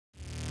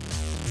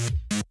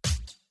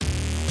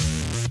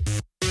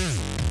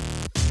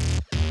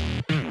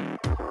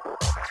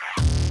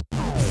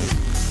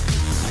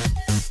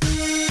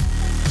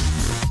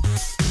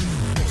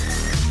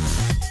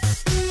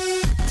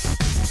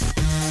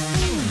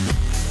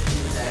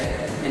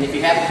And if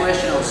you have a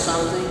question on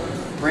something,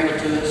 bring it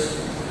to us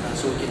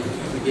so we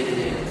get it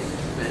in.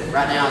 But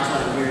right now, it's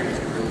what I'm hearing is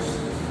drills.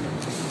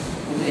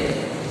 Okay.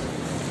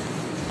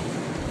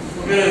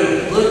 We're going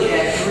to look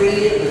at 3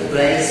 of the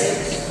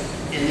basics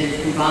and then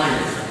combine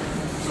them.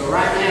 So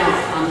right now,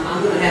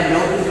 I'm going to have an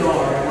open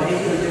guard. What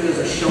he's going to do is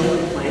a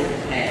shoulder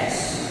plant pass.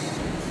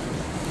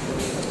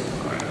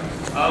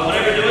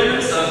 Whenever doing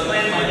this,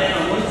 plant my hand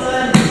on one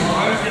side, my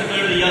arm's going to go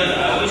to the other. I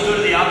always go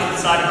to the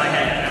opposite side of my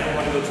head. I never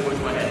want to go towards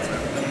my head, so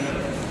everybody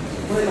knows.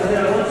 Put my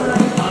head on one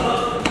side, pop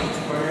up,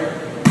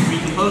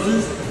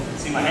 recomposes.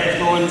 See, my head's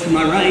going to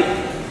my right,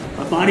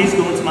 my body's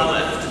going to my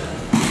left.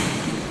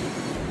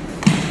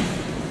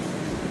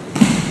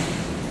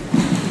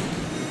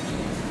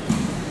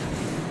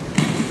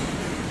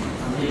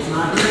 It's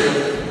not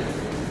good.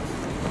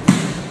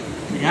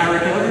 The guy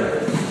recovered.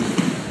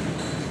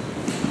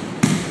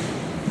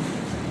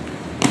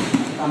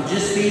 I'm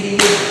just feeding you.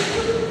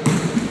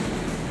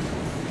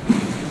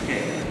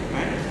 Okay, all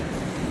right.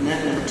 And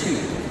that number 2.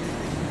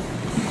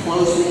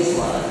 Close knee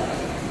slide.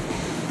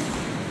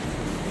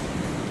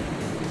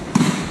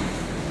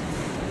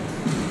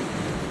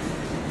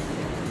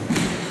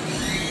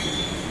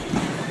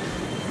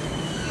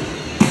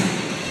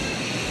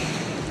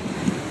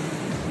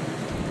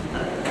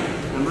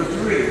 Number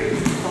 3,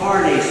 far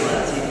knee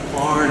slide. See,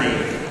 far knee.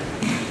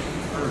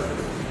 Perfect.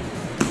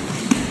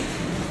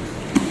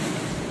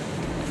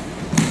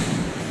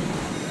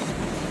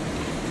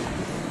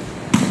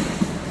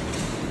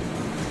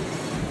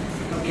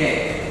 Okay,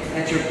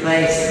 that's your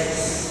basics.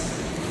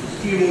 Just a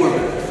few more,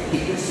 but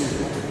keep it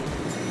simple.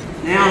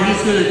 Now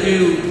he's going to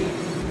do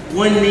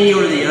one knee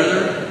or the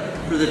other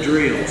for the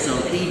drill.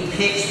 So he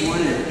picks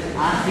one and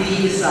I feed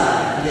his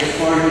side. He gets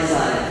far knee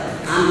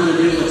side. I'm going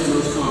to do what's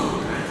most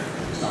common.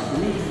 Stop the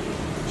knee.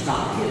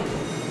 Stop the hip.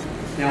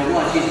 Now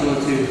watch, he's going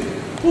to,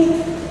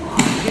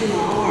 hit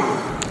my arm.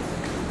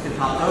 And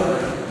pop over.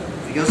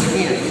 He goes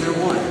again, either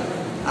one.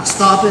 I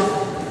stop it.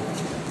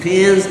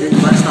 Pins, didn't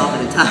quite stop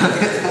it in time.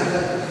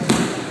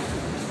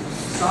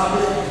 Stop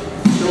it.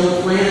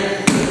 Shoulder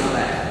plant, put it on my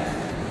back.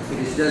 He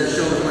just does a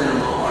shoulder plant on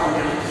my arm,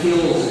 now it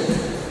kills it.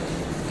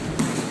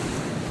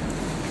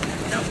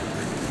 Nope.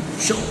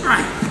 Shoulder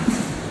right.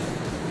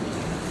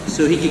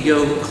 So he could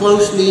go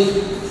close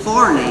knee,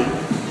 far knee.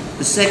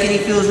 The second he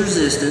feels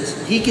resistance,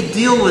 he could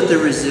deal with the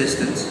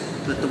resistance,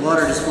 but the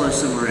water just flows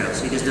somewhere else.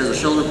 He just does a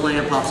shoulder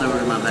plant, pops over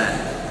to my back,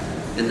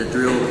 and the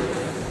drill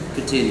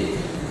continues.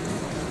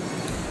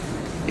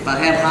 If I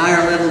have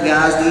higher level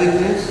guys doing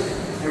this,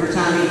 every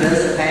time he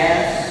does a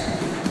pass,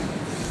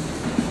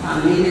 I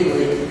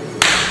immediately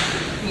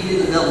feed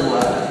in the double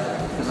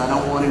wide, because I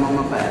don't want him on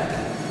my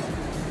back.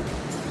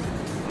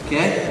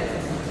 Okay?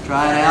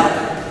 Try it out,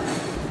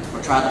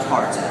 or try the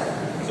parts out.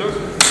 Sure.